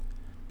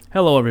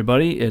Hello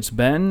everybody, it's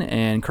Ben,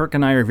 and Kirk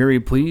and I are very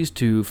pleased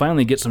to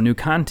finally get some new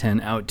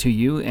content out to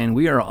you, and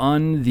we are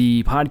on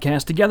the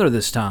podcast together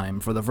this time,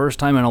 for the first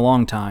time in a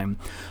long time.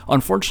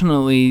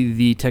 Unfortunately,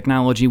 the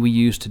technology we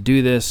used to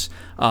do this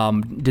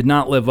did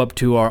not live up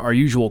to our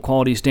usual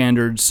quality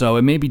standards, so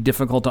it may be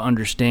difficult to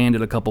understand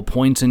at a couple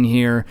points in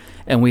here,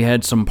 and we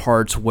had some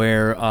parts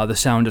where the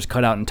sound just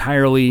cut out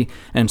entirely,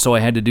 and so I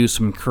had to do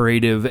some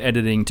creative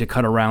editing to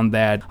cut around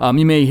that.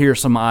 You may hear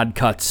some odd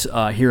cuts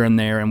here and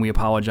there, and we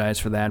apologize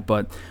for that.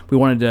 But we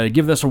wanted to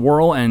give this a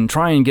whirl and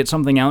try and get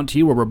something out to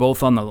you where we're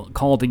both on the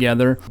call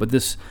together. But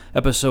this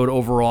episode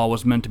overall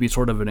was meant to be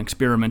sort of an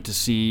experiment to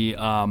see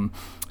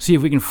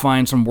if we can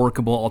find some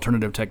workable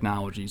alternative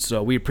technology.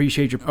 So we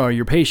appreciate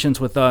your patience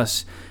with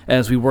us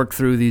as we work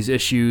through these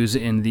issues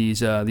in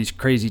these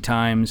crazy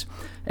times.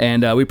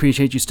 And we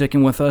appreciate you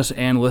sticking with us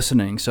and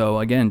listening. So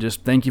again,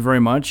 just thank you very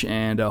much.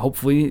 And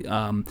hopefully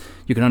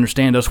you can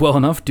understand us well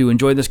enough to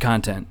enjoy this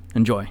content.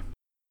 Enjoy.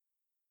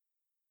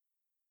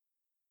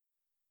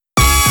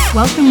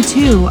 Welcome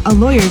to A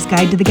Lawyer's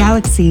Guide to the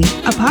Galaxy,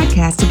 a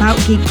podcast about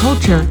geek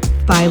culture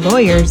by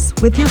lawyers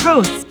with your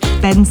hosts,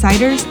 Ben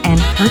Siders and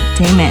Kirk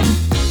Damon.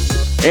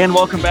 And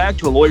welcome back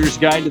to A Lawyer's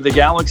Guide to the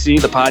Galaxy,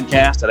 the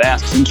podcast that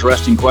asks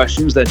interesting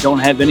questions that don't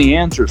have any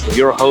answers. With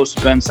your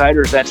host, Ben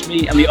Siders, that's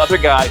me, and the other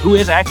guy who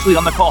is actually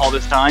on the call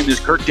this time is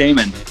Kirk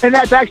Damon. And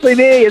that's actually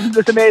me. Isn't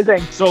this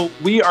amazing? So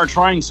we are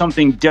trying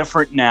something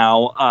different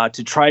now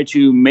to try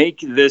to make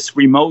this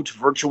remote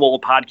virtual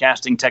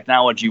podcasting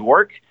technology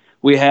work.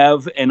 We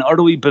have an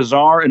utterly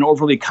bizarre and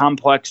overly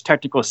complex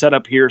technical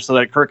setup here so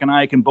that Kirk and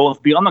I can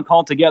both be on the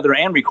call together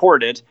and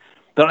record it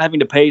without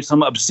having to pay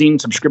some obscene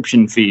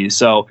subscription fees.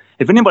 So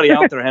if anybody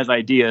out there has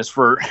ideas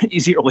for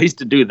easier ways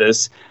to do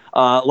this,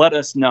 let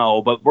us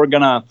know. But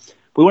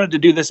we wanted to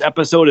do this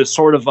episode as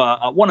sort of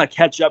want to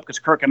catch up because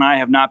Kirk and I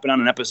have not been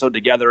on an episode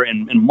together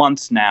in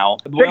months now.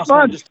 And we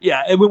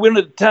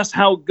wanted to test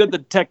how good the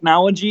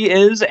technology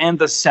is and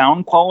the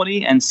sound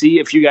quality and see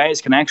if you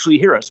guys can actually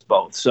hear us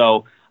both.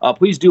 So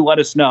please do let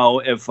us know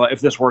if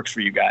this works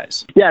for you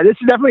guys. Yeah, this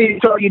is definitely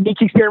sort of a unique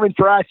experiment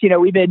for us. You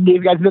know, you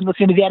guys have been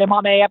listening to the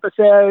Edamame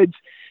episodes.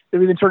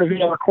 We've been sort of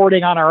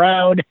recording on our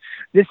own.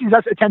 This is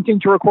us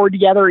attempting to record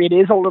together. It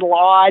is a little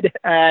odd.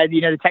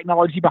 The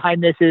technology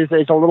behind this is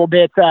a little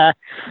bit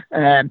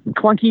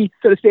clunky,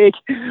 so to speak.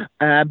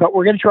 But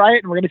we're going to try it,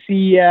 and we're going to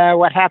see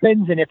what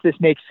happens. And if this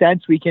makes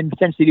sense, we can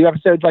potentially do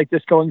episodes like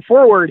this going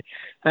forward.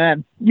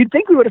 You'd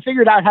think we would have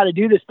figured out how to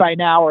do this by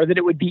now, or that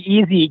it would be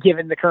easy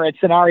given the current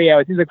scenario.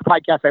 It seems like the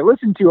podcasts I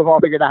listen to have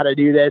all figured out how to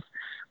do this.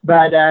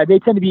 But they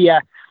tend to be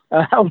a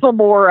little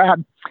more,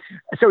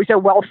 so we said,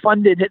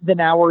 well-funded than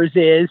ours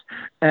is,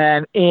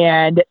 and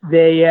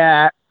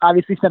they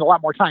obviously spend a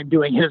lot more time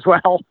doing it as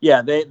well.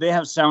 Yeah, they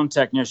have sound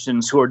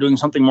technicians who are doing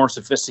something more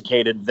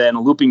sophisticated than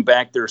looping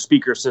back their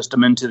speaker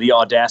system into the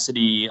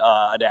Audacity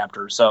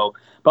adapter. So,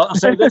 but I'll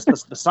say this,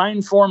 the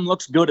sign form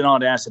looks good in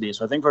Audacity,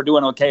 so I think we're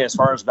doing okay as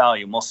far as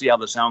volume. We'll see how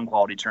the sound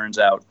quality turns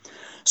out.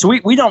 So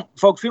we don't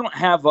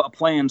have a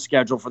planned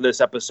schedule for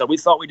this episode. We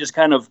thought we'd just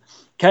kind of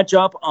catch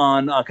up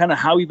on kind of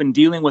how we've been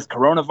dealing with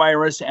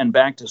coronavirus and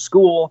back to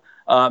school,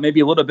 maybe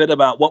a little bit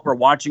about what we're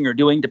watching or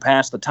doing to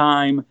pass the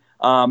time,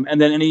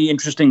 and then any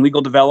interesting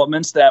legal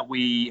developments that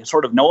we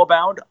sort of know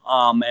about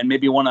and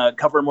maybe want to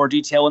cover in more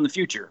detail in the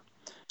future.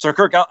 So,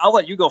 Kirk, I'll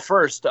let you go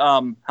first.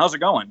 How's it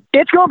going?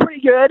 It's going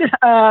pretty good.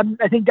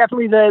 I think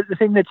definitely the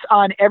thing that's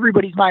on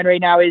everybody's mind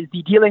right now is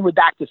the dealing with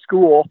back to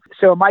school.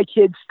 So my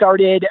kids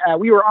started,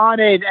 we were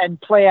on it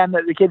and planned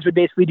that the kids would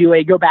basically do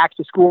a go back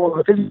to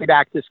school, physically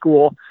back to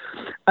school,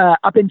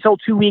 up until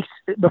 2 weeks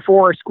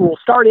before school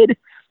started.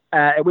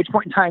 At which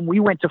point in time we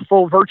went to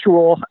full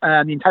virtual.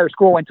 The entire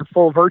school went to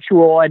full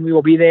virtual, and we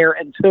will be there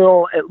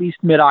until at least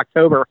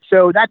mid-October.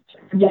 So that's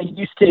getting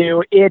used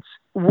to. It's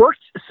worked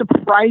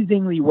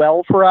surprisingly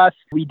well for us.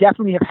 We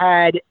definitely have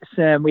had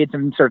some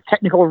sort of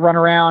technical run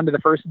around the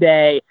first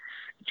day.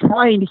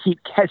 Trying to keep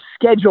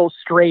schedules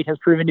straight has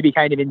proven to be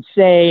kind of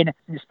insane,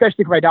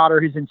 especially for my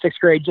daughter who's in 6th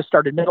grade, just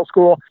started middle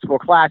school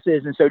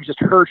classes. And so just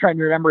her trying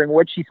to remembering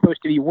what she's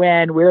supposed to be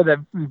when, where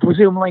the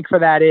Zoom link for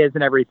that is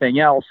and everything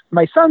else.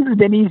 My son's has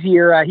been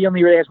easier. He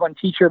only really has one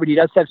teacher, but he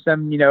does have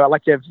some,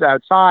 electives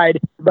outside.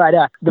 But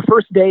the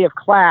first day of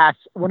class,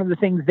 one of the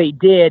things they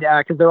did,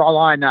 because they're all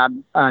on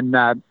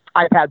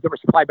iPads that were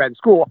supplied by the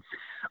school,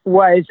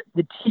 was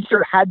the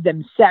teacher had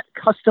them set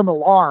custom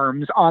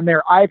alarms on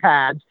their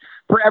iPads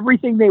for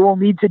everything they will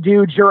need to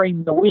do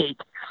during the week,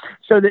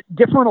 so that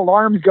different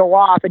alarms go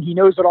off and he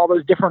knows what all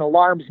those different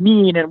alarms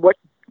mean and what,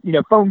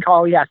 phone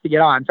call he has to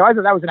get on. So I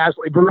thought that was an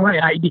absolutely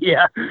brilliant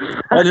idea.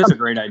 That is a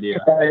great idea.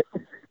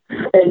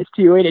 It's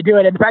the way to do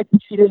it. And the fact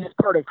that she did it as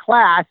part of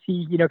class,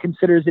 he,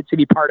 considers it to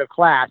be part of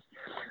class.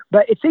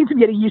 But it seems to be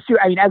getting used to.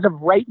 I mean, as of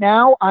right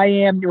now, I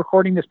am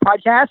recording this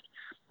podcast.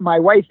 My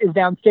wife is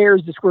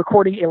downstairs just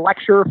recording a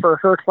lecture for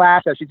her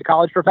class as she's a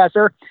college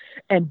professor.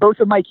 And both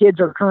of my kids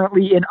are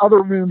currently in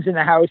other rooms in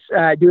the house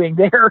doing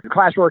their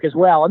classwork as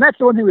well. And that's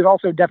the one thing we've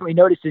also definitely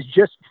noticed is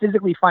just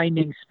physically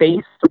finding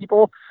space for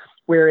people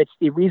where it's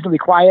reasonably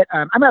quiet.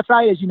 I'm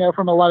outside, as you know,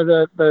 from a lot of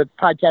the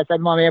podcasts, a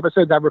lot of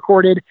episodes I've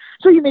recorded.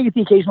 So you may get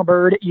the occasional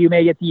bird, you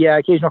may get the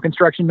occasional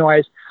construction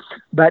noise,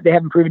 but they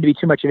haven't proven to be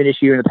too much of an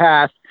issue in the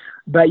past.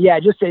 But yeah,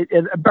 just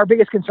our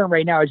biggest concern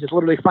right now is just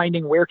literally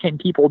finding where can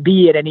people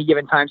be at any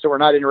given time so we're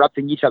not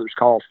interrupting each other's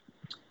calls.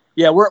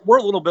 Yeah, we're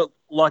a little bit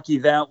lucky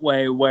that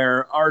way,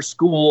 where our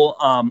school,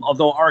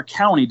 although our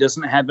county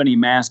doesn't have any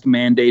mask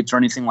mandates or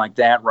anything like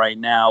that right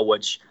now,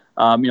 which,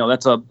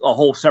 that's a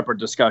whole separate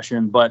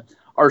discussion. But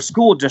our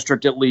school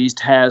district, at least,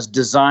 has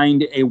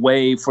designed a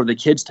way for the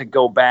kids to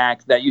go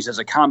back that uses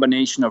a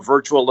combination of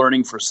virtual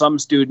learning for some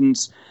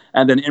students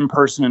and then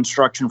in-person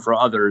instruction for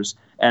others.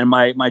 And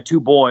my two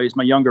boys,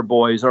 my younger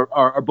boys,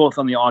 are both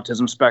on the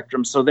autism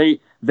spectrum. So they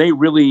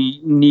really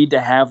need to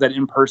have that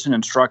in-person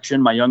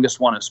instruction, my youngest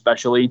one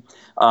especially.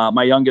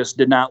 My youngest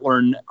did not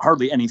learn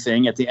hardly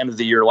anything at the end of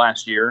the year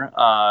last year.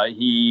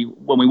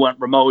 When we went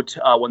remote,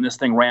 when this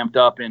thing ramped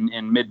up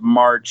in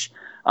mid-March,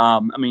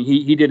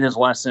 he did his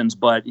lessons,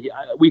 but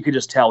we could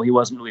just tell he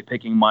wasn't really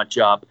picking much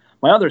up.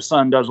 My other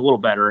son does a little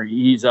better.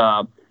 He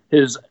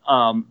has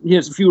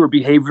fewer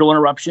behavioral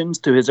interruptions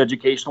to his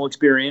educational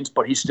experience,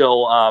 but he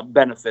still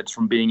benefits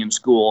from being in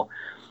school.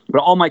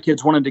 But all my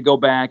kids wanted to go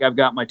back. I've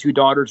got my two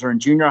daughters are in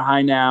junior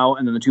high now,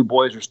 and then the two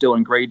boys are still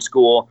in grade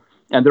school.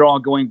 And they're all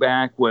going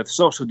back with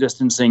social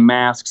distancing,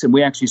 masks. And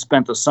we actually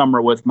spent the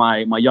summer with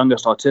my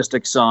youngest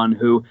autistic son,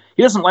 who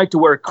he doesn't like to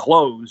wear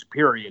clothes,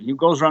 period. He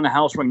goes around the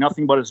house wearing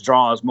nothing but his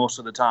drawers most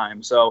of the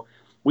time. So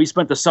we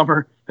spent the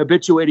summer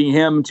habituating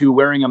him to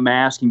wearing a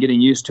mask and getting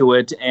used to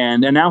it.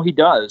 And now he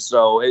does.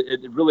 So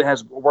it really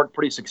has worked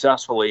pretty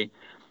successfully.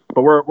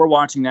 But we're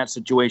watching that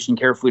situation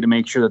carefully to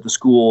make sure that the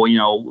school,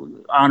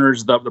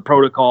 honors the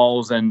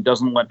protocols and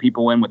doesn't let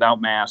people in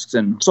without masks.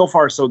 And so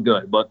far, so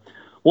good. But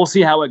we'll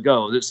see how it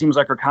goes. It seems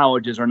like our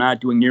colleges are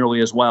not doing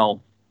nearly as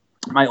well.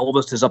 My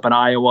oldest is up in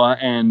Iowa,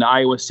 and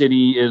Iowa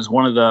City is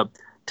one of the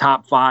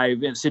top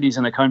 5 cities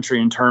in the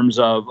country in terms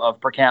of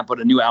per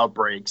capita new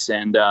outbreaks.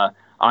 And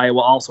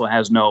Iowa also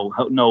has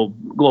no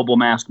global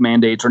mask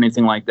mandates or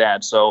anything like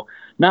that. So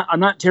I'm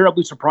not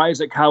terribly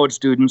surprised that college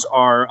students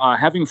are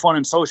having fun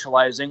and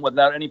socializing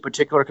without any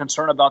particular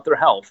concern about their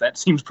health. That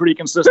seems pretty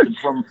consistent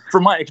from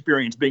my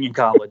experience being in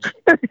college.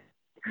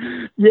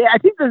 Yeah, I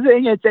think the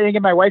thing is, and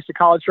my wife's a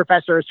college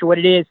professor, as to what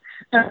it is.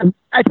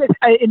 I think,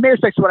 in many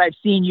respects, what I've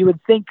seen, you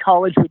would think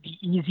college would be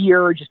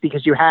easier just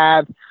because you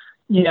have,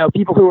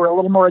 people who are a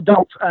little more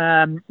adult,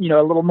 a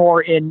little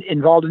more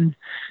involved in,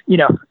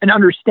 and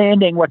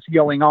understanding what's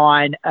going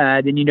on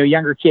than,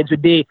 younger kids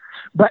would be.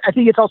 But I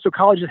think it's also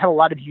colleges have a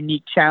lot of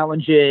unique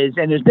challenges,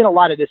 and there's been a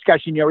lot of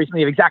discussion,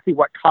 recently of exactly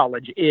what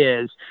college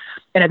is.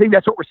 And I think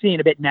that's what we're seeing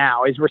a bit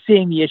now, is we're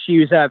seeing the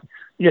issues of,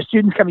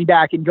 students coming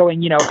back and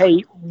going,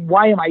 hey,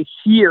 why am I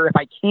here if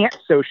I can't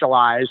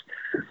socialize?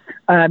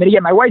 And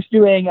again, my wife's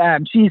doing, where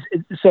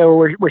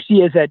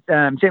she is at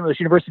St. Louis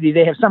University,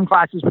 they have some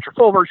classes which are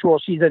full virtual.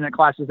 She's in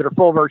classes that are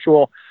full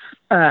virtual.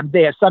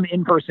 They have some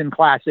in-person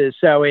classes.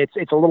 So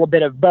it's a little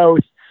bit of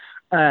both.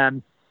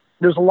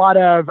 There's a lot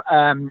of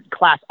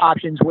class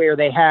options where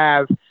they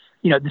have,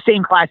 the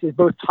same classes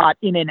both taught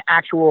in an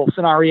actual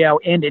scenario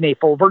and in a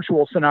full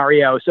virtual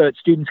scenario, so that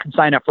students can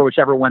sign up for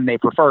whichever one they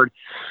preferred.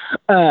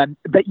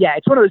 But yeah,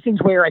 it's one of those things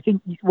where I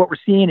think what we're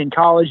seeing in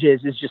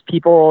colleges is just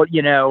people,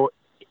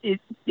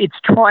 it's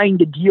trying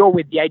to deal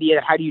with the idea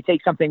of how do you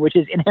take something which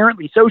is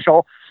inherently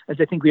social, as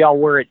I think we all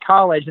were at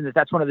college, and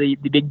that's one of the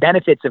big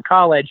benefits of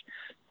college,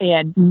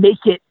 and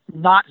make it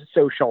not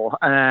social.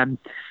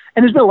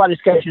 And there's been a lot of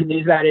discussion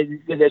about it.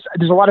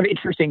 There's a lot of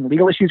interesting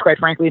legal issues, quite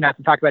frankly, not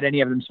to talk about any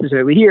of them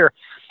specifically here,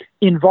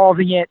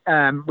 involving it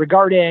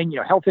regarding,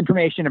 health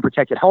information and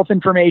protected health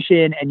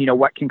information and,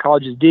 what can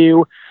colleges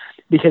do?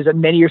 Because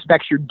in many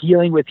respects, you're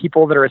dealing with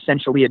people that are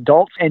essentially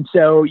adults. And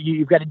so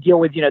you've got to deal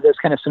with, those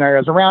kind of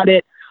scenarios around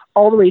it,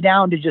 all the way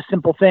down to just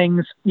simple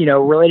things,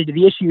 related to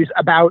the issues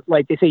about,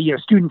 like they say,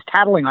 students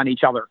tattling on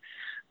each other.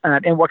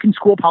 And what can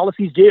school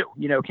policies do?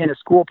 Can a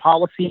school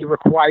policy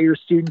require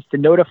students to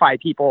notify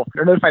people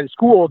or notify the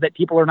school that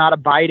people are not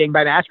abiding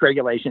by mask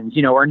regulations,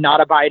 or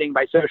not abiding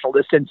by social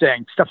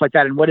distancing, stuff like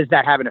that? And what does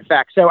that have an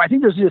effect? So I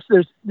think there's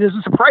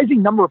a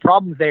surprising number of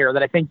problems there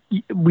that I think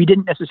we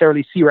didn't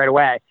necessarily see right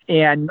away.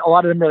 And a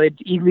lot of them related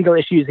to legal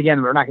issues,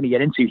 again, we're not going to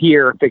get into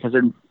here because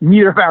they're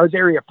neither of our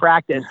area of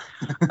practice.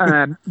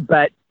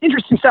 But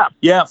interesting stuff.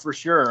 Yeah, for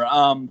sure.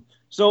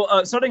 So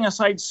setting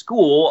aside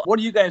school, what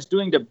are you guys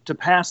doing to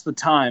pass the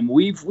time?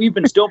 We've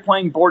been still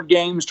playing board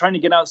games, trying to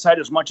get outside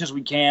as much as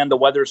we can. The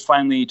weather's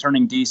finally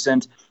turning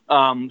decent.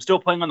 Still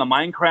playing on the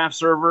Minecraft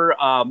server.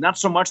 Not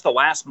so much the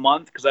last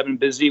month because I've been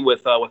busy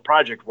with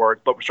project work,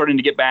 but we're starting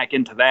to get back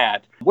into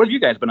that. What have you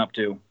guys been up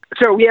to?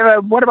 So we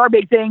have one of our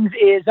big things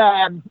is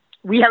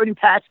we have a new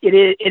pet.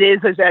 It is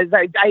as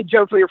I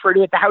jokingly refer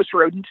to it, the house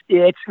rodent.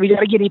 We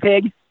got a guinea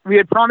pig. We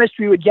had promised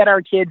we would get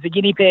our kids a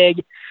guinea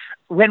pig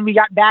when we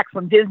got back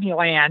from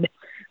Disneyland.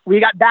 We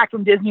got back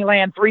from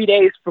Disneyland 3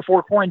 days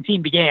before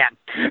quarantine began.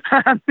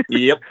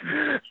 Yep.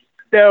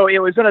 So it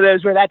was one of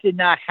those where that did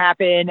not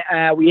happen.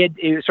 We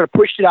sort of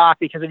pushed it off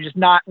because of just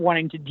not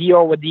wanting to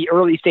deal with the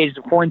early stages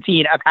of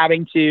quarantine of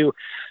having to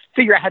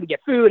figure out how to get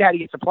food, how to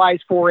get supplies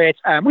for it.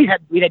 We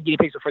had guinea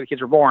pigs before the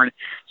kids were born.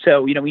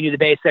 So, we knew the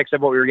basics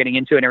of what we were getting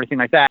into and everything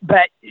like that.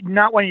 But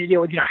not wanting to deal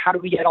with, how do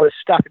we get all this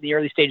stuff in the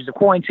early stages of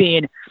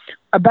quarantine?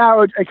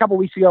 About a couple of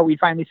weeks ago, we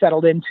finally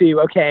settled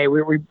into, okay,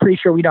 we're pretty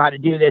sure we know how to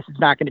do this. It's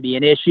not going to be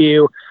an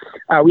issue.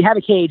 We have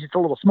a cage. It's a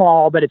little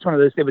small, but it's one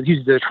of those that was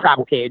used as a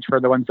travel cage for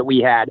the ones that we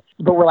had.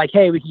 But we're like,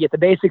 hey, we can get the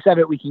basics of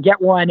it. We can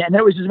get one. And then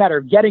it was just a matter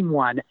of getting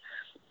one.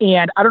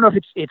 And I don't know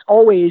if it's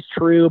always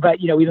true, but,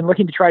 we've been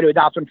looking to try to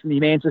adopt one from the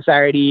Humane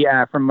Society,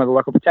 from the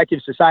local protective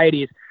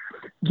societies.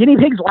 Guinea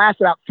pigs last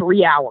about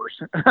 3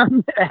 hours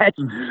at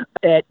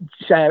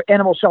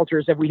animal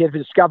shelters that we have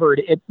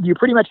discovered. You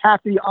pretty much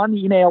have to be on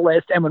the email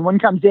list. And when one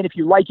comes in, if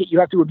you like it, you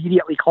have to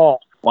immediately call.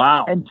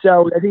 Wow. And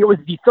so I think it was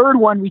the third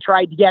one we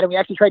tried to get, and we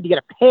actually tried to get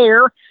a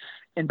pair.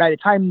 And by the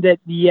time that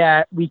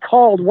we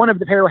called, one of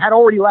the pair had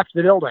already left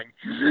the building.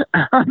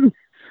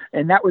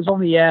 And that was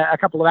only a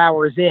couple of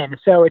hours in.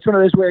 So it's one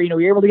of those where, we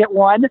were able to get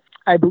one.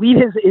 I believe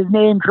his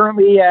name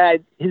currently,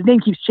 his name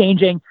keeps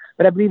changing,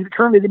 but I believe that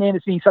currently the name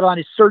that's being settled on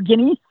is Sir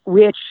Guinea,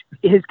 which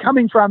is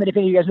coming from, and if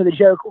any of you guys know the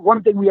joke,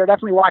 one thing we are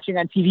definitely watching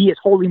on TV is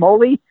Holy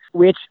Moly,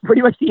 which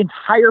pretty much the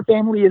entire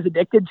family is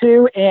addicted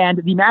to.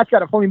 And the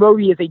mascot of Holy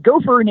Moly is a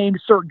gopher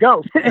named Sir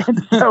Goph.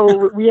 And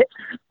so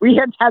we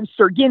had to have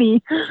Sir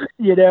Guinea,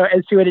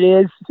 as to what it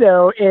is.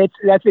 So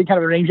that's been kind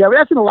of a range job. But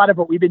that's been a lot of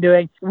what we've been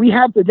doing. We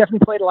have definitely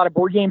played a lot of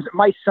board games.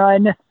 My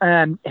son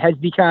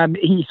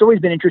he's always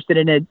been interested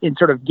in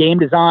sort of game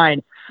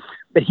design,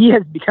 but he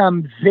has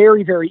become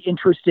very, very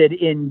interested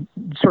in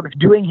sort of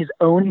doing his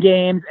own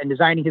games and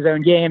designing his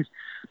own games.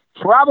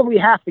 Probably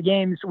half the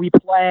games we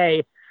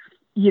play,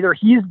 either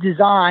he's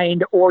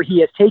designed or he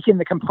has taken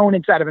the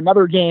components out of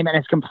another game and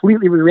has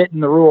completely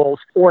rewritten the rules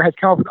or has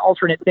come up with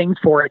alternate things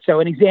for it. So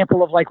an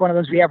example of like one of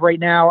those we have right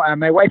now,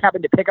 my wife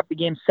happened to pick up the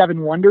game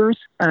Seven Wonders.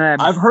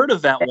 I've heard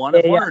of that one.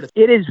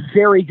 It is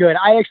very good.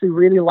 I actually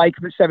really like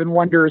the Seven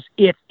Wonders.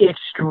 It's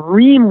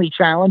extremely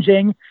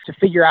challenging to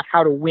figure out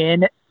how to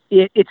win.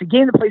 It's a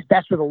game that plays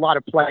best with a lot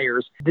of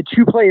players. The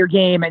two-player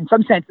game, in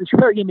some sense, the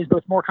two-player game is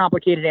both more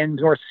complicated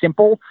and more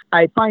simple.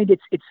 I find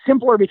it's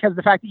simpler because of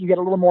the fact that you get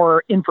a little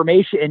more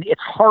information. It's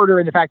harder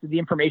in the fact that the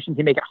information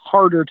can make it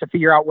harder to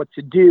figure out what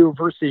to do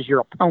versus your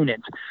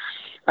opponent.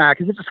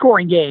 Because it's a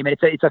scoring game, and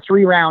it's a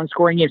 3-round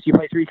scoring game. So you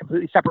play 3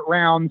 completely separate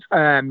rounds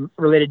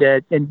related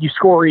to, and you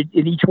score in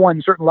each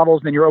one certain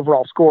levels, and then your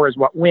overall score is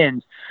what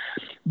wins.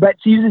 But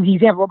to use the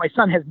example of what my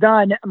son has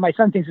done, my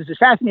son thinks this is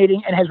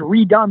fascinating and has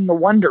redone the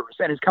wonders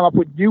and has come up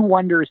with new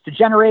wonders to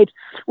generate,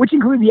 which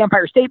include the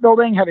Empire State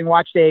Building, having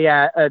watched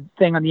a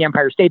thing on the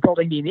Empire State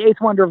Building being the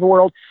 8th wonder of the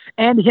world,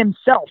 and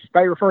himself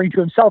by referring to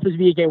himself as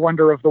being a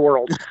wonder of the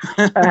world.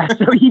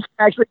 So he can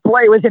actually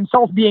play with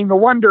himself being the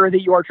wonder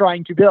that you are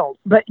trying to build.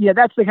 But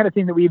that's the kind of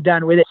thing that we've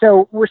done with it.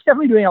 So we're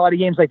definitely doing a lot of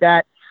games like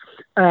that.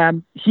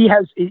 He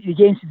has the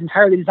games he's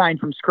entirely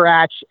designed from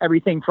scratch.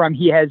 Everything from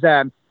he's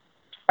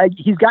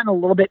gotten a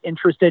little bit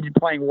interested in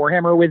playing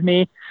Warhammer with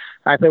me.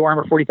 I play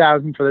Warhammer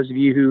 40,000 for those of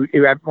you who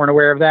weren't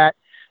aware of that.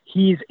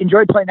 He's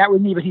enjoyed playing that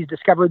with me, but he's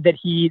discovered that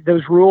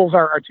those rules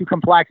are too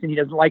complex and he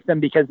doesn't like them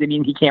because they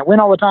mean he can't win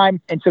all the time.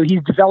 And so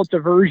he's developed a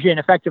version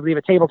effectively of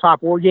a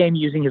tabletop war game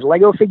using his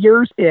Lego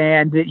figures.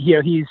 And,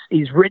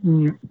 he's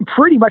written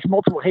pretty much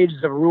multiple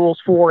pages of rules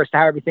for us to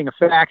how everything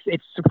affects.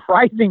 It's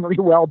surprisingly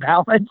well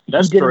balanced.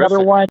 That's he did terrific.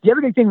 Another one. The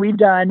other big thing we've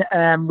done,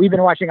 we've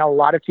been watching a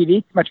lot of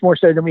TV, much more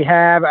so than we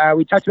have.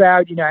 We talked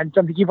about, and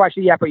something you've watched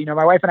it yet, but,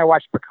 my wife and I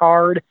watched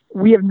Picard.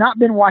 We have not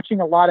been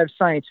watching a lot of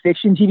science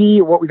fiction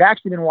TV. What we've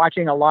actually been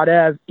watching a lot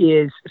of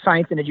is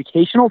science and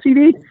educational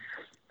TV.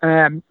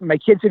 My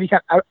kids have become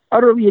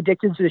utterly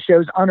addicted to the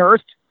shows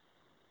Unearthed,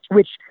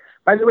 which,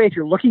 by the way, if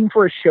you're looking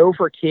for a show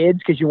for kids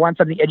because you want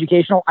something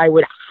educational, I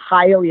would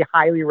highly,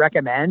 highly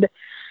recommend.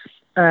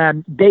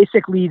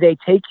 Basically,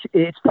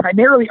 it's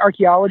primarily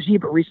archaeology,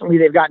 but recently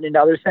they've gotten into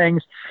other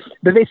things.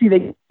 But basically, they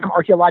get an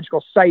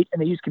archaeological site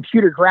and they use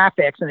computer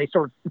graphics and they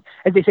sort of,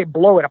 as they say,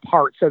 blow it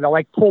apart. So they'll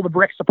pull the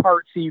bricks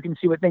apart so you can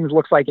see what things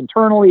look like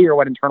internally or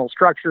what internal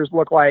structures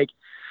look like.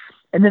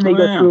 And then they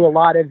go through a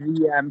lot of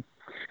the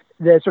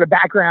sort of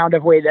background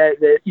of what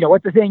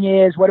the thing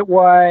is, what it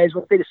was,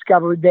 what they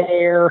discovered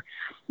there,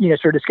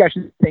 sort of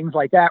discussions, things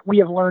like that. We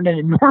have learned an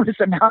enormous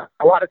amount,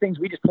 a lot of things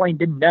we just plain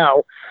didn't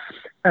know.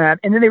 And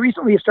then they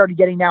recently have started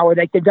getting now where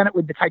they've done it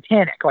with the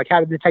Titanic, like how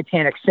did the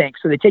Titanic sink?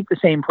 So they take the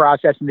same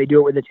process and they do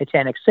it with the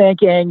Titanic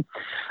sinking.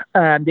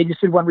 They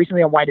just did one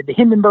recently on why did the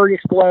Hindenburg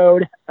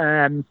explode,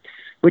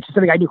 which is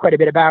something I knew quite a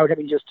bit about,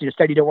 having just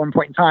studied at one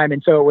point in time.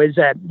 And so it was,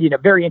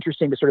 very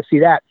interesting to sort of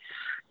see that.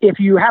 If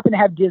you happen to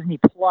have Disney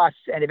Plus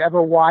and have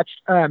ever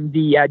watched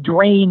the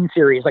Drain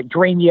series, like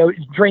Drain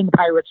the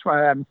Pirates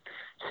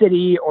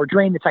City or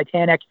Drain the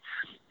Titanic,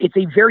 it's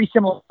a very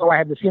similar. I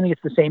have the feeling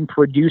it's the same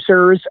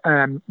producers,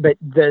 but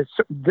the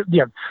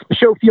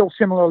show feels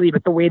similarly,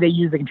 but the way they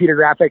use the computer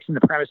graphics and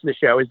the premise of the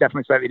show is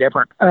definitely slightly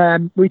different.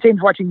 We seem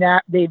watching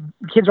that.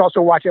 Kids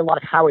also watch a lot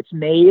of How It's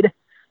Made,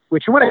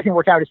 which from what I can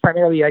work out is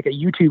primarily like a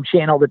YouTube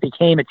channel that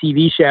became a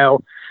TV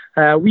show.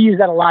 We use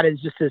that a lot as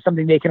just as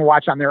something they can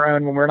watch on their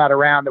own when we're not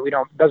around,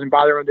 that doesn't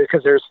bother them,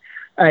 because there's,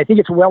 I think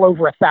it's well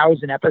over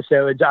 1,000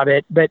 episodes of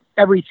it, but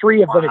every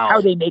 3 of them is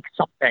how they make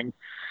something.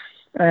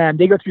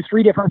 They go through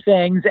 3 different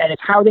things, and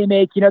it's how they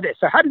make, this.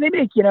 So how do they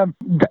make,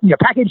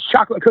 packaged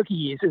chocolate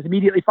cookies is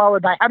immediately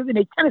followed by how do they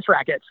make tennis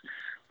rackets,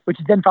 which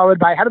is then followed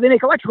by how do they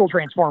make electrical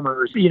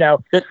transformers,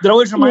 That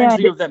always reminds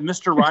me of that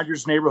Mr.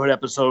 Rogers' Neighborhood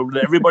episode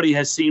that everybody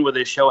has seen where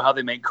they show how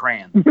they make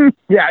crayons.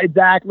 Yeah,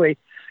 exactly.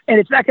 And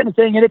it's that kind of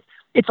thing. And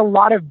it's a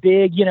lot of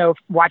big,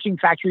 watching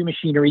factory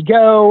machinery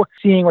go,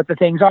 seeing what the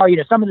things are.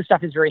 Some of the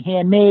stuff is very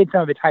handmade.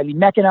 Some of it's highly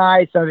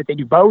mechanized. Some of it, they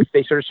do both.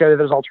 They sort of show that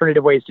there's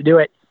alternative ways to do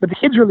it. But the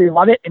kids really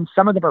love it. And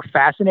some of them are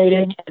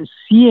fascinating. And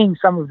seeing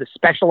some of the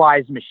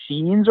specialized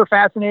machines are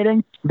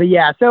fascinating. But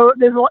yeah, so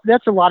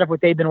that's a lot of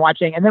what they've been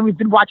watching. And then we've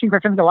been watching,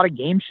 quite frankly, a lot of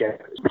game shows.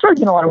 It's really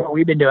been a lot of what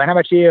we've been doing. How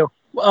about you?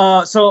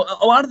 So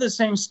a lot of the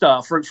same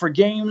stuff. For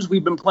games,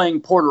 we've been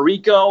playing Puerto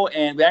Rico,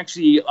 and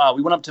we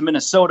went up to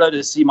Minnesota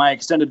to see my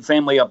extended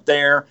family up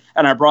there,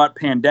 and I brought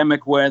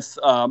Pandemic with,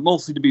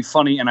 mostly to be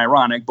funny and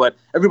ironic, but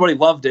everybody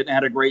loved it and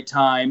had a great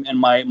time, and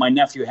my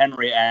nephew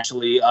Henry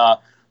actually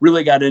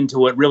really got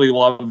into it, really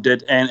loved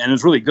it, and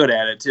is really good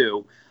at it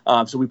too.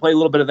 So we played a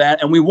little bit of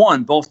that, and we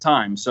won both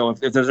times. So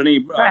if there's any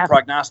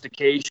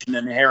prognostication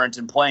inherent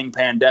in playing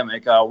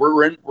Pandemic,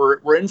 we're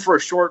in for a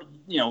short.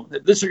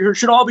 This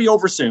should all be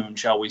over soon,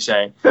 shall we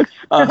say?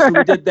 So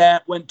we did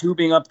that. Went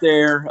tubing up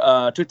there.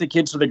 Took the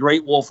kids to the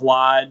Great Wolf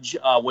Lodge,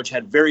 which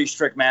had very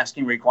strict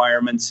masking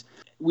requirements.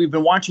 We've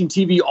been watching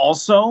TV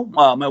also.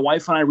 My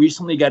wife and I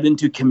recently got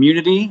into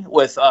Community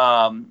with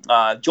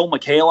Joel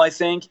McHale, I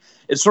think.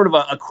 It's sort of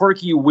a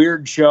quirky,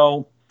 weird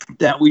show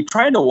that we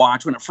tried to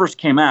watch when it first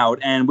came out,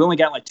 and we only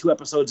got like 2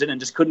 episodes in and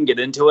just couldn't get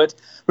into it.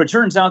 But it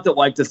turns out that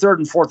like the 3rd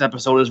and 4th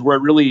episode is where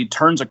it really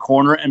turns a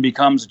corner and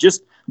becomes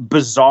just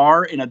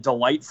bizarre in a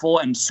delightful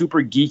and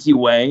super geeky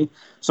way.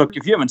 So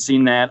if you haven't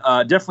seen that,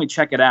 definitely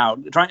check it out.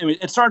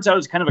 It starts out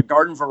as kind of a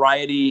garden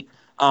variety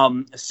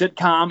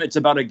sitcom. It's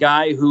about a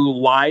guy who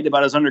lied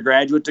about his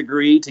undergraduate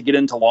degree to get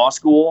into law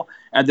school,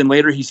 and then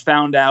later he's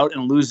found out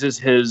and loses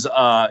his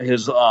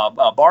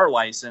bar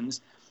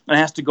license and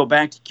has to go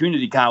back to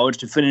community college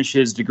to finish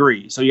his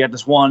degree. So you have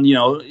this one,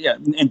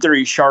 in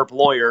theory, sharp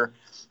lawyer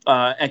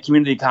at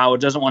community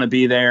college, doesn't want to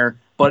be there.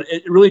 But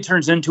it really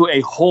turns into a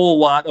whole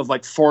lot of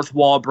like fourth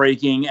wall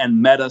breaking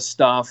and meta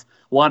stuff.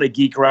 A lot of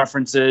geek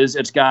references.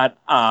 It's got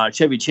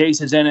Chevy Chase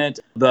is in it.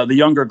 The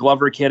younger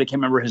Glover kid, I can't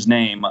remember his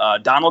name.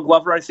 Donald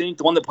Glover, I think,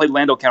 the one that played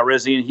Lando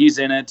Calrissian, he's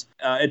in it.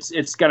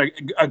 It's got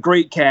a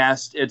great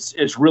cast.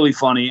 It's really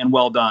funny and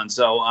well done.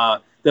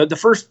 So the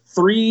first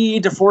 3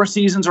 to 4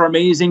 seasons are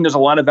amazing. There's a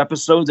lot of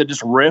episodes that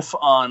just riff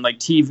on like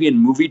TV and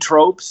movie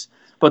tropes,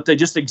 but they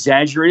just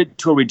exaggerate it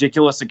to a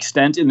ridiculous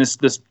extent in this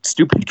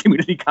stupid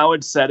community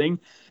college setting.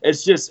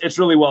 It's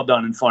really well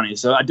done and funny.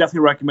 So I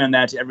definitely recommend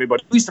that to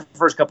everybody. At least the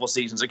first couple of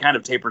seasons. It kind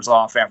of tapers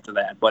off after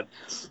that, but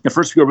the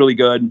first few are really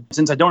good.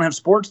 Since I don't have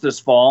sports this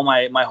fall,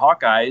 my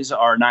Hawkeyes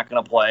are not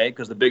going to play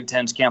because the Big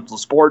Ten's canceled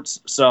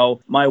sports.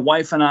 So my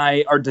wife and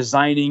I are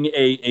designing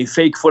a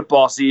fake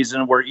football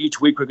season where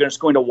each week we're just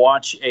going to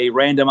watch a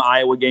random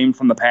Iowa game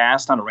from the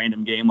past, not a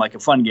random game, like a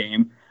fun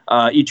game,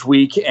 each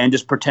week, and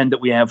just pretend that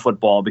we have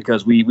football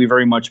because we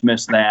very much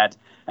miss that.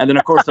 And then,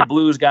 of course, the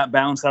Blues got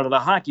bounced out of the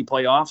hockey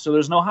playoffs, so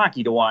there's no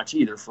hockey to watch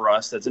either for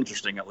us. That's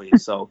interesting, at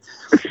least. So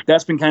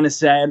that's been kind of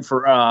sad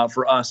for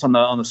us on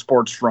the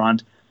sports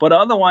front. But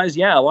otherwise,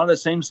 yeah, a lot of the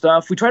same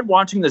stuff. We tried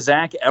watching the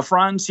Zac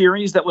Efron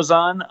series that was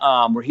on,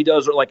 where he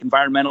does like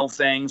environmental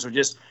things or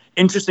just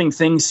interesting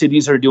things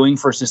cities are doing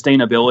for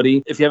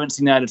sustainability. If you haven't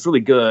seen that, it's really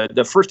good.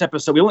 The first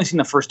episode, we only seen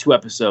the first 2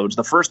 episodes.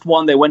 The first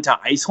one, they went to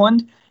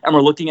Iceland and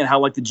we're looking at how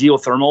like the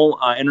geothermal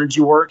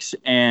energy works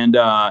and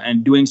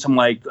doing some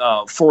like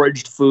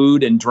foraged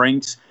food and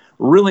drinks.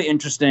 Really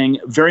interesting.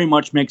 Very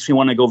much makes me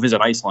want to go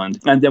visit Iceland.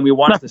 And then we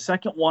watched the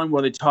second one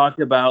where they talked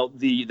about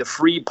the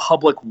free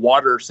public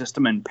water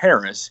system in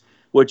Paris,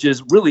 which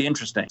is really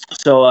interesting.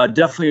 So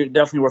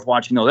definitely worth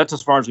watching. No, that's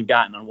as far as we've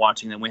gotten on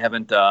watching them. We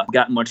haven't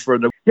gotten much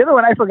further. The other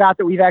one I forgot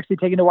that we've actually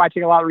taken to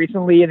watching a lot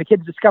recently, and the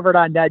kids discovered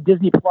on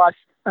Disney Plus.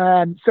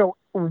 So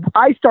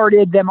I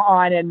started them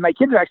on, and my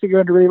kids are actually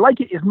going to really like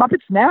it, is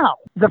Muppets Now.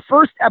 The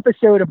first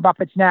episode of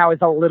Muppets Now is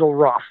a little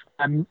rough.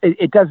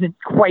 It doesn't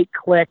quite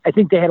click. I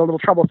think they had a little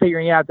trouble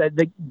figuring out that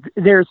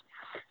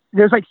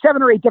there's like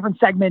 7 or 8 different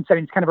segments. I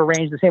mean, it's kind of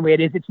arranged the same way it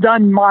is. It's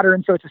done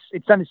modern, so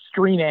it's done as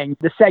streaming.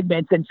 The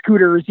segments and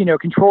Scooter's,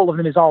 control of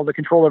them is all the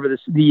control over the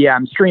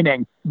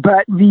streaming.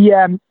 But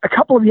a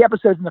couple of the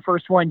episodes in the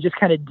first one just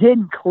kind of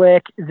didn't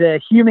click. The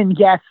human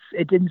guests,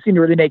 it didn't seem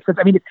to really make sense.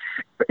 I mean,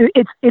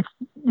 it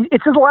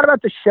says a lot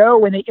about the show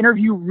when they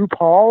interview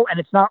RuPaul, and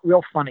it's not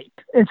real funny.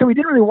 And so we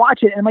didn't really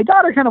watch it. And my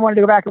daughter kind of wanted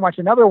to go back and watch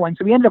another one,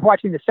 so we ended up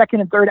watching the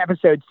 2nd and 3rd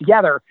episodes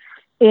together.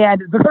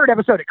 And the 3rd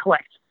episode, it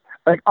clicked.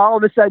 Like all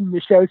of a sudden the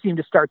show seemed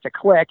to start to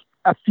click.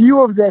 A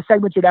few of the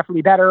segments are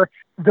definitely better.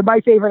 My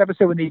favorite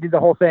episode when they did the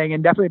whole thing,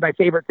 and definitely my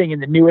favorite thing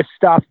in the newest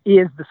stuff,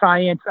 is the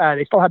science.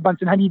 They still have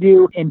Bunsen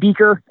Honeydew and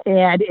Beaker,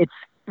 and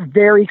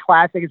very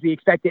classic as we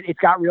expected. It's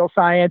got real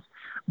science,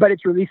 but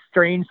it's really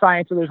strange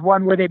science. So there's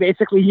one where they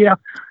basically,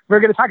 we're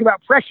going to talk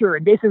about pressure,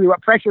 and basically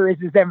what pressure is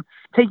them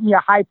taking a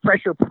high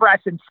pressure press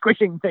and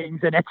squishing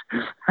things in it.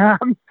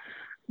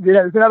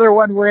 There's another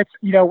one where it's,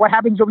 what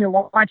happens when we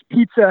launch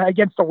pizza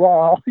against a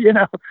wall,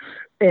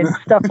 and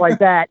stuff like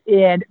that.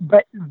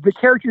 But the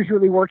characters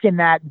really work in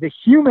that. The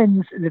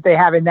humans that they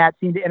have in that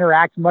seem to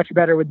interact much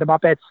better with the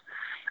Muppets.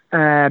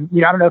 I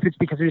don't know if it's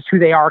because of just who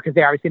they are, because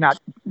they're obviously not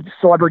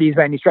celebrities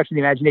by any stretch of the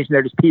imagination.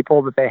 They're just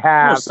people that they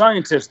have. No,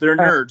 scientists, they're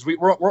nerds.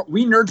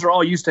 We nerds are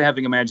all used to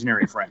having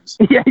imaginary friends.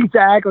 Yeah,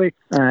 exactly.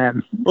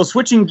 Well,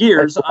 switching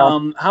gears,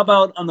 how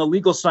about on the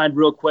legal side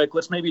real quick?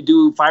 Let's maybe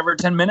do 5 or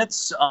 10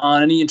 minutes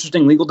on any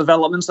interesting legal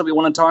developments that we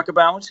want to talk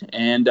about,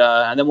 and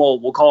then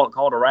we'll call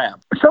it a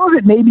wrap. Some of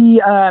it may be,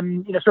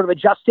 sort of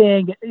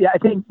adjusting. I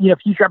think,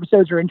 future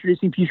episodes or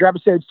introducing future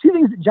episodes. Two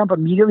things that jump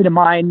immediately to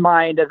my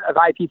mind of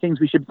IP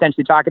things we should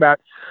potentially talk about.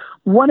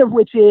 One of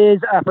which is,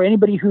 for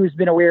anybody who's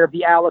been aware of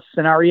the Alice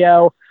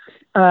scenario,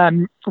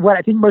 what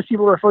I think most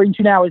people are referring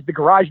to now is the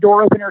garage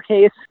door opener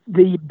case.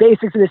 The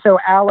basics of this, so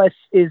Alice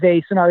is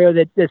a scenario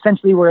that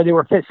essentially where they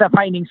were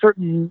finding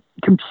certain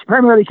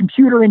primarily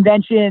computer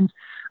inventions,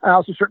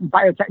 also certain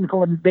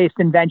biotechnical based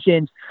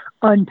inventions,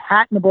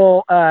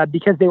 unpatentable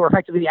because they were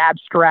effectively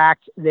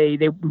abstract. They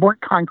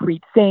weren't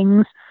concrete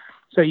things.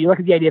 So you look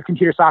at the idea of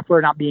computer software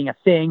not being a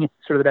thing,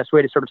 sort of the best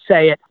way to sort of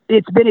say it.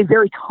 It's been a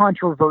very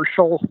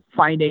controversial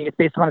finding. It's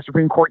based upon a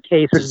Supreme Court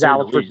case, which is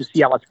Alice versus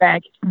CLS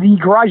Bank. The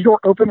garage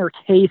door opener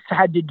case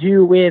had to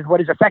do with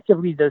what is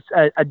effectively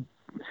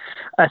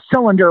a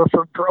cylinder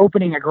for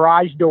opening a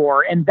garage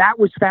door, and that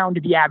was found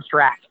to be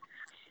abstract.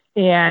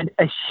 And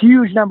a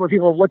huge number of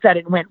people looked at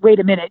it and went, wait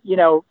a minute,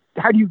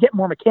 how do you get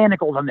more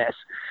mechanical than this?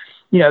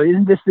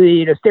 Isn't this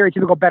the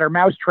stereotypical better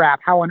mousetrap?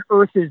 How on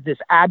earth is this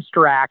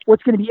abstract?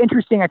 What's going to be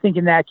interesting, I think,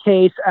 in that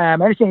case, my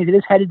understanding is it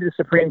is headed to the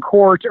Supreme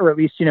Court, or at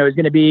least, is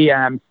going to be,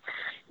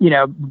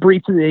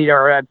 briefed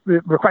or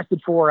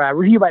requested for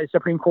review by the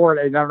Supreme Court.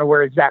 I don't know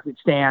where exactly it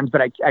stands, but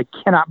I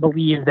cannot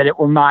believe that it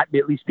will not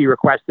at least be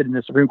requested, and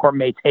the Supreme Court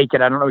may take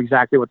it. I don't know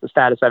exactly what the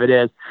status of it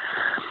is.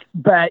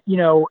 But,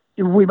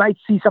 we might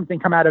see something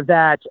come out of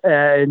that,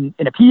 an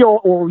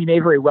appeal, or we may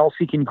very well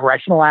see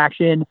congressional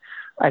action.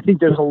 I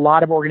think there's a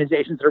lot of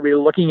organizations that are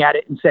really looking at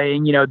it and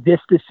saying, this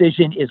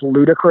decision is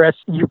ludicrous.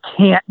 You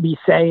can't be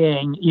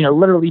saying,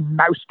 literally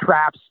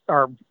mousetraps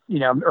or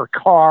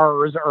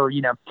cars or,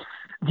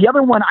 The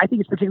other one I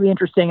think is particularly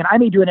interesting, and I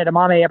may do an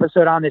edamame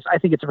episode on this. I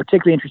think it's a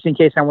particularly interesting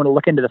case, and I want to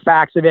look into the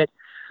facts of it.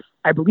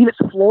 I believe it's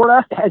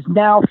Florida has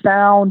now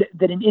found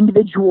that an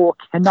individual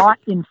cannot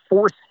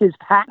enforce his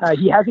patent.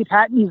 He has a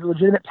patent. He's a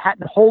legitimate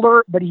patent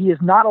holder, but he is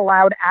not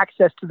allowed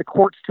access to the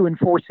courts to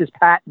enforce his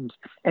patent.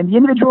 And the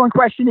individual in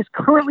question is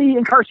currently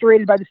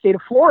incarcerated by the state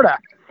of Florida.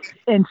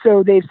 And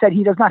so they've said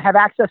he does not have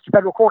access to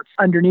federal courts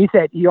underneath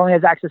it. He only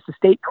has access to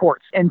state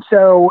courts. And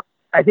so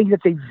I think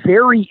that's a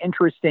very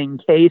interesting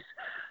case.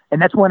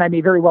 And that's one I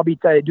may very well be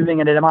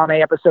doing an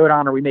edamame episode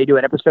on, or we may do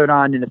an episode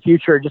on in the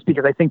future, just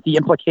because I think the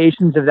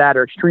implications of that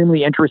are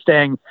extremely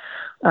interesting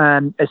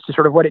as to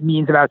sort of what it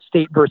means about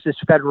state versus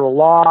federal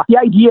law. The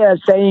idea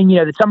of saying,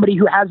 that somebody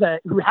who has a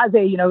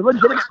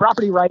legitimate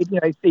property right,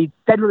 a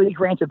federally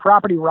granted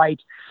property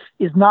right,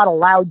 is not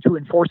allowed to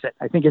enforce it,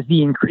 I think is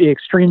the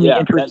extremely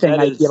interesting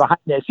idea behind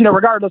this.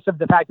 Regardless of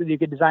the fact that you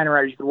could design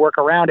around it, you could work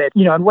around it,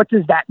 and what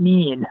does that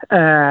mean, for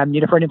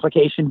an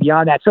implication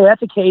beyond that? So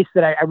that's a case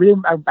that I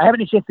haven't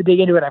had a chance to dig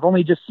into it. I've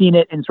only just seen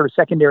it in sort of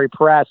secondary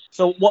press.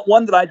 So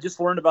one that I just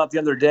learned about the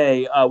other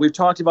day, we've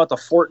talked about the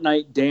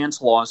Fortnite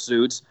dance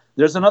lawsuits.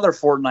 There's another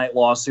Fortnite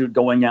lawsuit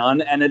going on,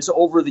 and it's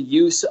over the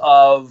use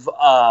of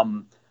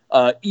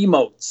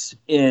emotes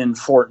in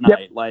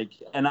Fortnite.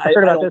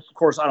 Yep. Of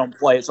course, I don't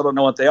play it, so I don't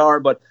know what they are,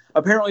 but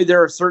apparently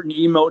there are certain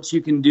emotes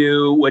you can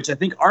do, which I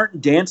think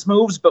aren't dance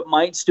moves, but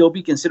might still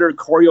be considered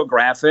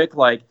choreographic,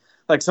 like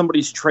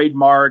somebody's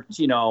trademarked,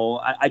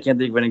 I can't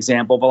think of an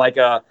example, but like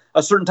a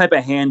certain type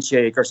of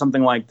handshake or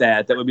something like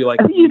that. That would be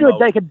like, I think you do it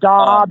like a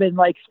dob and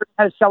like certain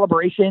kind of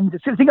celebrations.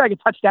 It's think like a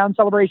touchdown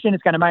celebration.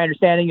 It's kind of my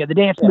understanding. The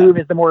dance move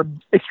is the more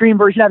extreme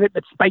version of it,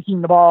 but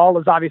spiking the ball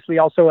is obviously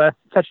also a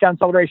touchdown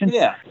celebration.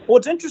 Yeah.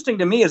 What's interesting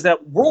to me is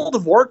that World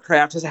of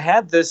Warcraft has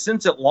had this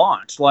since it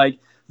launched. Like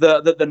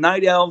the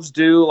Night Elves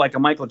do like a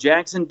Michael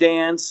Jackson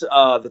dance.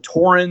 The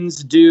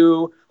Taurens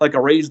do like a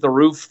Raise the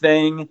Roof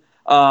thing.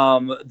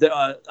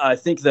 I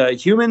think the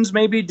humans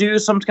maybe do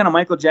some kind of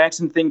Michael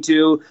Jackson thing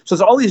too. So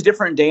there's all these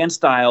different dance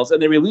styles,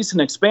 and they released an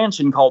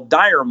expansion called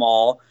Dire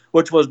Mall,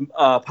 which was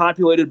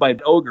populated by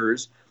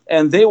ogres,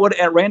 and they would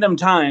at random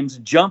times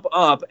jump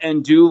up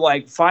and do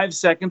like 5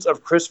 seconds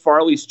of Chris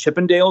Farley's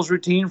Chippendales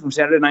routine from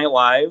Saturday Night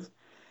Live.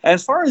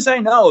 As far as I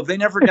know, they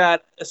never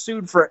got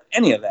sued for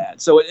any of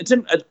that. So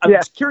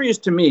it's curious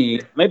to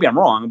me, maybe I'm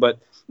wrong, but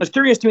it's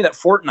curious to me that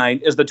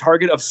Fortnite is the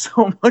target of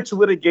so much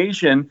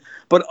litigation,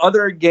 but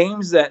other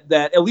games that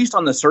at least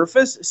on the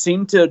surface,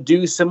 seem to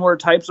do similar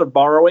types of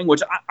borrowing,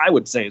 which I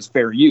would say is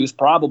fair use,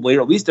 probably,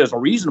 or at least there's a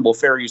reasonable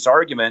fair use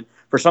argument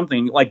for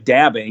something like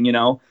dabbing,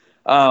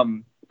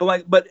 But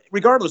But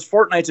regardless,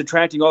 Fortnite's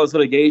attracting all this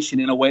litigation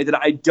in a way that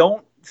I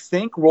don't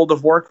think World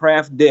of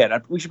Warcraft did.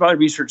 We should probably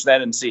research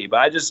that and see. But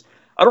I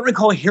don't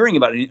recall hearing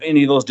about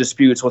any of those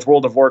disputes with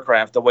World of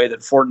Warcraft the way that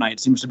Fortnite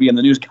seems to be in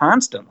the news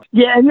constantly.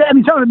 Yeah, and I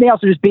mean, some of it may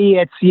also just be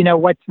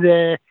what's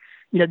the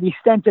the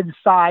extent and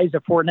size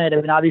of Fortnite.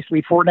 I mean,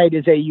 obviously, Fortnite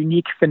is a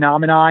unique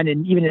phenomenon,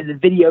 and even in the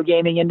video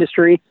gaming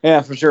industry.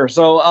 Yeah, for sure.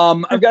 So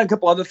I've got a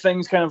couple other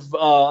things kind of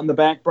on the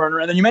back burner,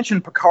 and then you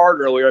mentioned Picard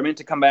earlier. I meant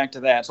to come back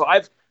to that.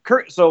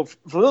 So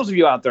for those of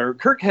you out there,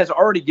 Kirk has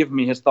already given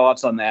me his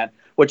thoughts on that,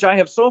 which I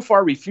have so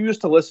far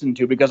refused to listen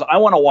to because I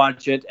want to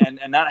watch it and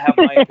not have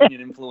my opinion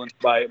influenced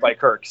by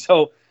Kirk.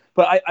 So,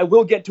 but I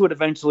will get to it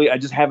eventually. I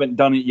just haven't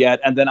done it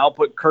yet, and then I'll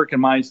put Kirk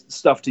and my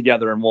stuff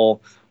together, and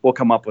we'll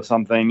come up with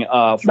something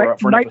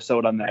for an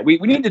episode on that. We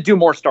need to do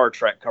more Star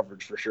Trek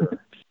coverage for sure.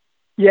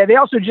 Yeah, they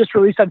also just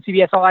released on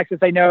CBS All Access.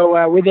 I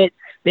know with it,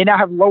 they now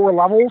have lower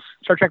levels,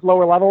 Star Trek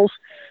Lower Levels,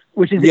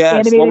 which is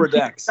animated. Lower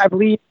Decks. I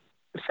believe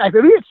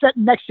it's set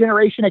in Next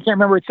Generation. I can't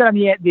remember. It's set on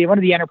the one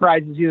of the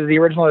Enterprises, either the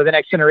original or the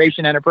Next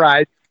Generation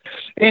Enterprise.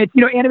 And it's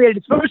animated.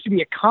 It's supposed to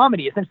be a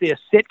comedy, essentially a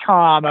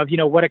sitcom of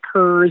what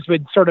occurs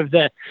with sort of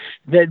the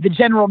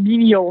general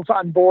menials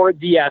on board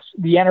the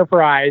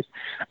Enterprise.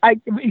 I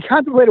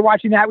contemplated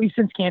watching that. We've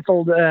since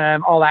canceled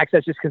All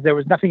Access just because there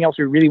was nothing else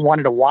we really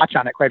wanted to watch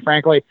on it. Quite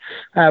frankly,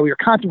 we were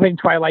contemplating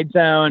Twilight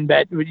Zone,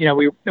 but we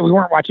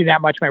weren't watching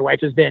that much. My wife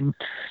has been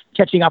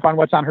catching up on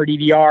what's on her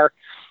DVR.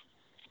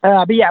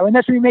 But yeah,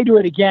 unless we may do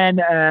it again,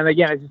 I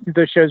just think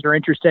those shows are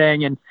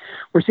interesting, and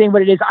we're seeing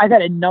what it is. I've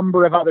had a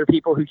number of other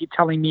people who keep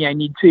telling me I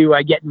need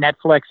to get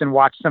Netflix and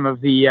watch some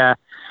of the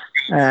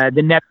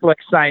Netflix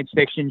science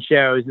fiction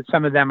shows. That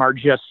some of them are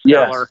just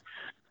stellar.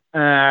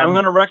 Yes. I'm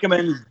going to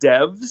recommend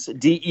Devs,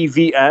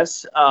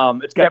 DEVS.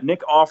 It's got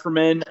Nick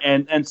Offerman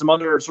and some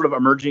other sort of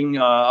emerging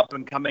up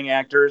and coming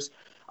actors.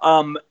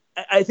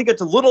 I think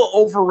it's a little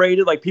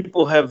overrated. Like,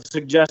 people have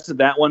suggested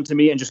that one to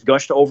me and just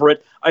gushed over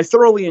it. I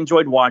thoroughly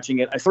enjoyed watching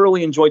it. I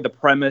thoroughly enjoyed the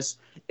premise.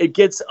 It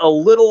gets a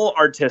little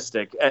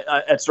artistic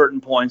at certain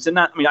points, and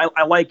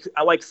I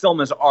like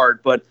film as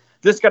art, but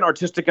this got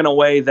artistic in a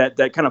way that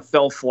kind of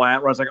fell flat.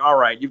 Where I was like, all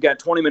right, you've got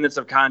 20 minutes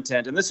of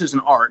content, and this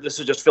isn't art. This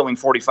is just filling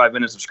 45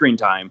 minutes of screen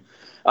time.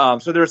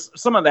 So there's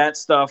some of that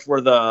stuff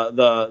where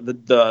the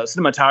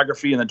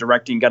cinematography and the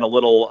directing got a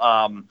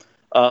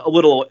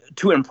little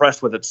too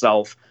impressed with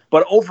itself.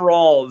 But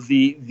overall,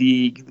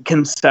 the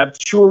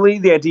conceptually,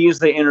 the ideas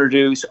they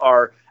introduce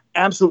are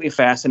absolutely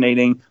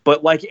fascinating.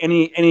 But like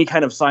any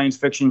kind of science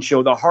fiction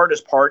show, the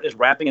hardest part is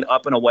wrapping it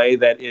up in a way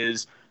that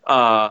is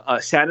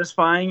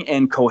satisfying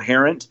and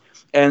coherent.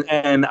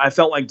 And I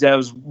felt like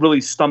Devs really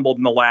stumbled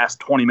in the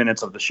last 20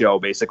 minutes of the show,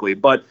 basically.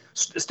 But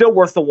still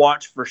worth the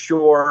watch for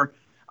sure.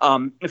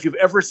 If you've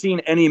ever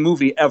seen any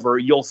movie ever,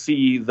 you'll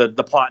see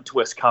the plot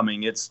twist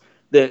coming. It's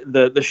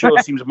the show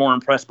seems more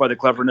impressed by the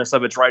cleverness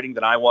of its writing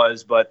than I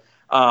was, but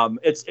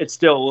it's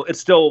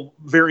still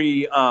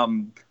very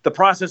the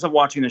process of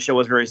watching the show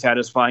is very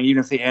satisfying,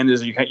 even if the end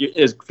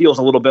feels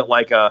a little bit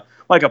like a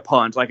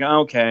punt. Like,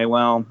 okay,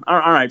 well, all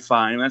right,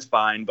 fine, that's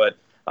fine, but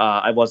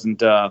I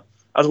wasn't.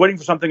 I was waiting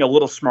for something a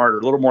little smarter,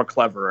 a little more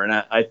clever, and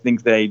I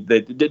think they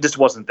just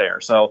wasn't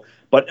there. So,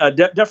 but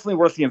definitely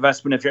worth the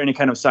investment if you're any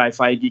kind of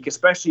sci-fi geek,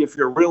 especially if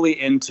you're really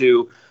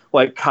into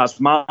like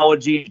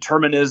cosmology,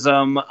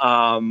 determinism,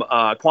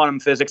 quantum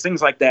physics,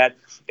 things like that.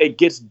 It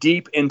gets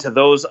deep into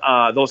those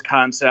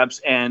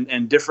concepts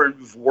and different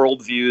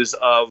worldviews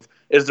of,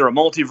 is there a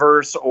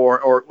multiverse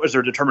or is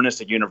there a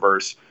deterministic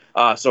universe?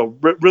 So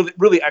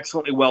really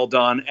excellently well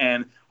done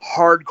and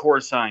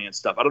hardcore science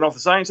stuff. I don't know if the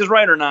science is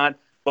right or not,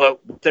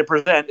 but what they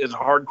present is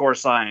hardcore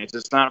science.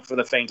 It's not for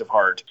the faint of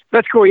heart.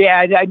 That's cool.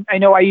 Yeah, I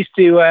know. I used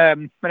to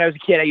when I was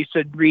a kid, I used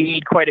to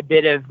read quite a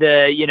bit of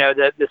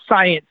the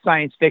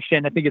science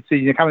fiction. I think it's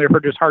commonly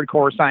referred to as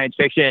hardcore science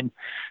fiction.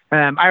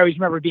 I always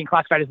remember being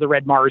classified as the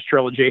Red Mars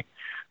trilogy,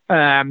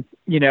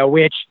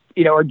 which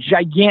are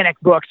gigantic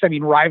books. I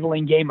mean,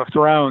 rivaling Game of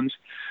Thrones.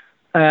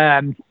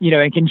 In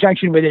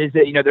conjunction with it is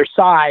that their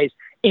size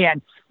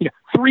and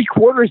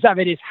 3/4 of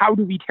it is how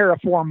do we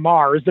terraform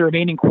Mars. The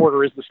remaining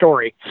quarter is the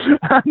story.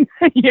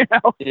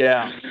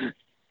 Yeah.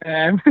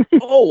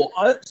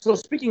 So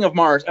speaking of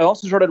Mars, I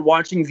also started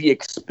watching The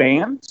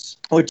Expanse,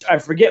 which I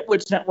forget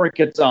which network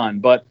it's on,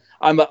 but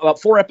I'm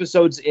about 4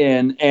 episodes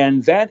in,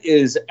 and that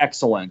is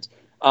excellent.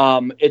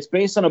 It's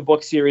based on a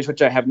book series,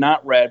 which I have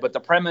not read, but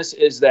the premise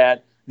is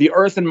that the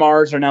Earth and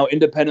Mars are now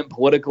independent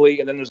politically,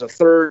 and then there's a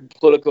third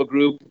political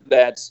group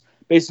that's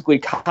basically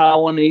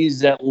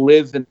colonies that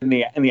live in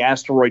the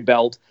asteroid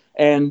belt.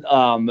 And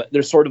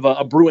there's sort of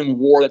a brewing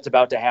war that's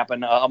about to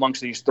happen amongst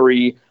these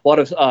three. A lot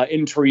of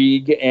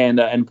intrigue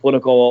and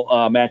political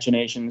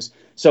machinations.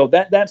 So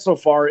that so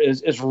far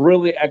is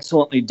really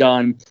excellently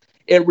done.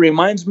 It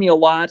reminds me a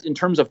lot in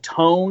terms of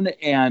tone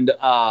and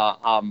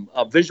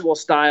a visual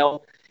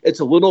style. It's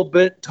a little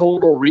bit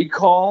Total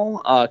Recall,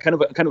 kind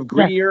of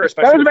grittier. Yeah,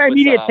 especially that was my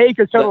immediate take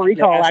of Total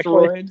Recall,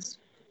 actually.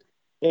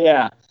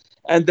 Yeah.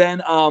 And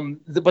then,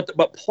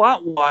 but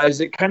plot-wise,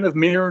 it kind of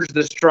mirrors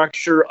the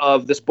structure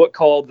of this book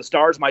called "The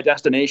Stars My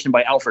Destination"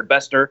 by Alfred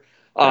Bester.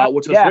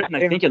 which was written,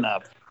 I think, in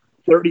the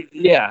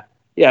 30s.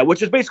 Yeah,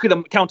 which is basically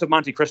the Count of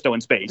Monte Cristo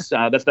in space.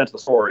 That's the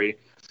story.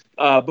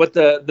 But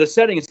the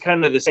setting is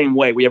kind of the same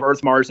way. We have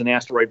Earth, Mars, and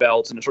asteroid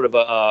belts, and it's sort of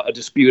a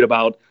dispute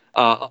about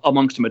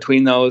amongst and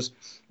between those.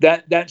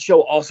 That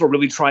show also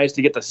really tries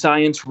to get the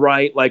science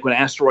right. Like when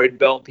asteroid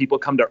belt people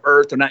come to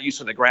Earth, they're not used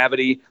to the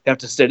gravity. They have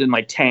to sit in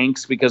like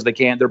tanks because they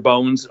can't. Their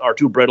bones are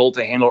too brittle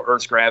to handle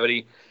Earth's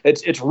gravity.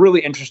 It's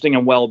really interesting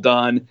and well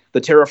done.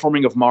 The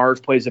terraforming of Mars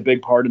plays a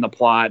big part in the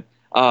plot.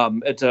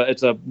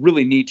 It's a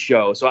really neat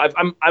show. So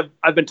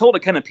I've been told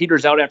it kind of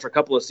peters out after a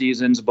couple of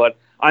seasons, but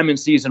I'm in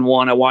season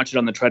 1. I watch it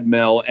on the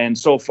treadmill, and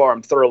so far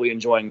I'm thoroughly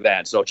enjoying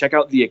that. So check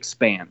out The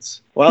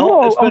Expanse.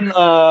 Well, it's been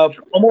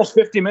almost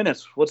 50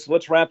 minutes.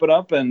 Let's wrap it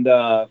up, and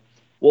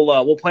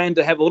we'll plan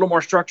to have a little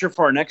more structure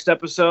for our next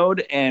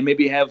episode, and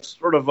maybe have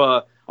sort of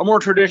a more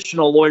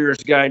traditional Lawyer's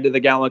Guide to the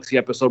Galaxy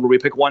episode where we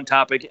pick one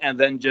topic and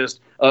then just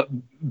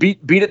beat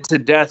it to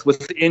death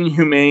with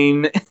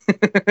inhumane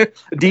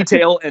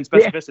detail and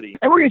specificity. Yeah.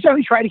 And we're going to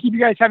certainly try to keep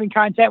you guys having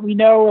content. We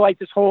know, like,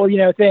 this whole,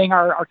 thing,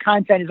 our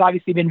content has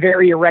obviously been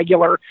very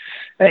irregular.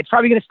 It's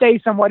probably going to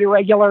stay somewhat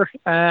irregular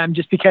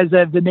just because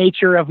of the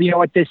nature of,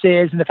 what this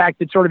is and the fact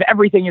that sort of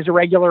everything is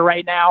irregular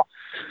right now.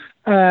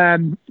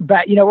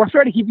 But we'll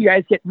try to keep you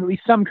guys getting at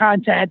least some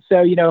content.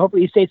 So,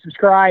 hopefully you stay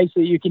subscribed so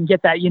you can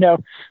get that,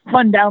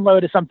 fun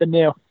download of something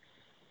new.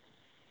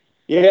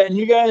 Yeah. And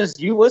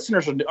you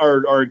listeners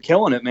are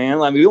killing it,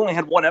 man. I mean, we only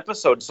had one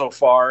episode so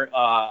far.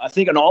 I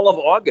think in all of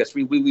August,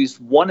 we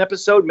released one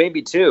episode,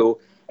 maybe two,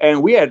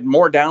 and we had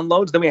more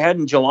downloads than we had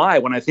in July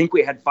when I think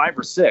we had 5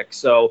 or 6.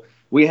 So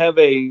we have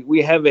a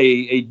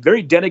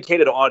very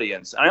dedicated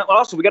audience. And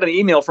also, we got an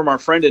email from our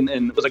friend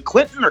in was it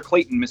Clinton or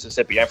Clayton,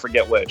 Mississippi? I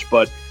forget which,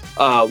 but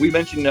we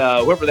mentioned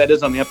whoever that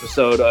is on the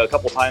episode a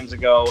couple times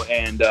ago,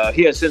 and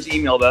he has since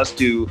emailed us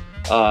to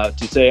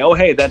say, oh,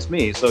 hey, that's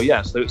me. So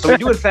yes, so we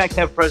do in fact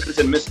have presence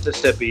in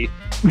Mississippi.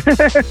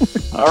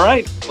 All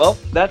right, well,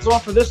 that's all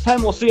for this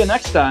time. We'll see you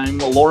next time.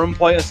 Lauren,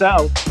 play us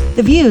out.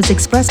 The views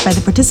expressed by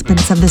the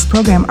participants of this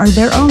program are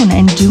their own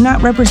and do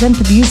not represent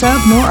the views of,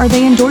 nor are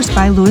they endorsed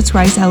by Lewis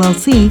Rice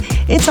LLC,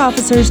 its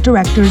officers,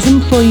 directors,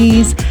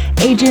 employees,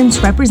 agents,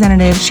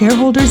 representatives,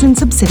 shareholders, and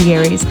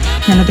subsidiaries.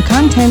 None of the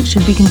content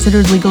should be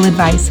considered legal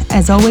advice.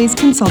 As always,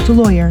 consult a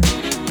lawyer.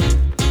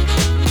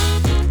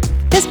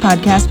 This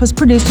podcast was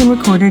produced and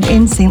recorded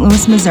in St.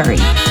 Louis, Missouri.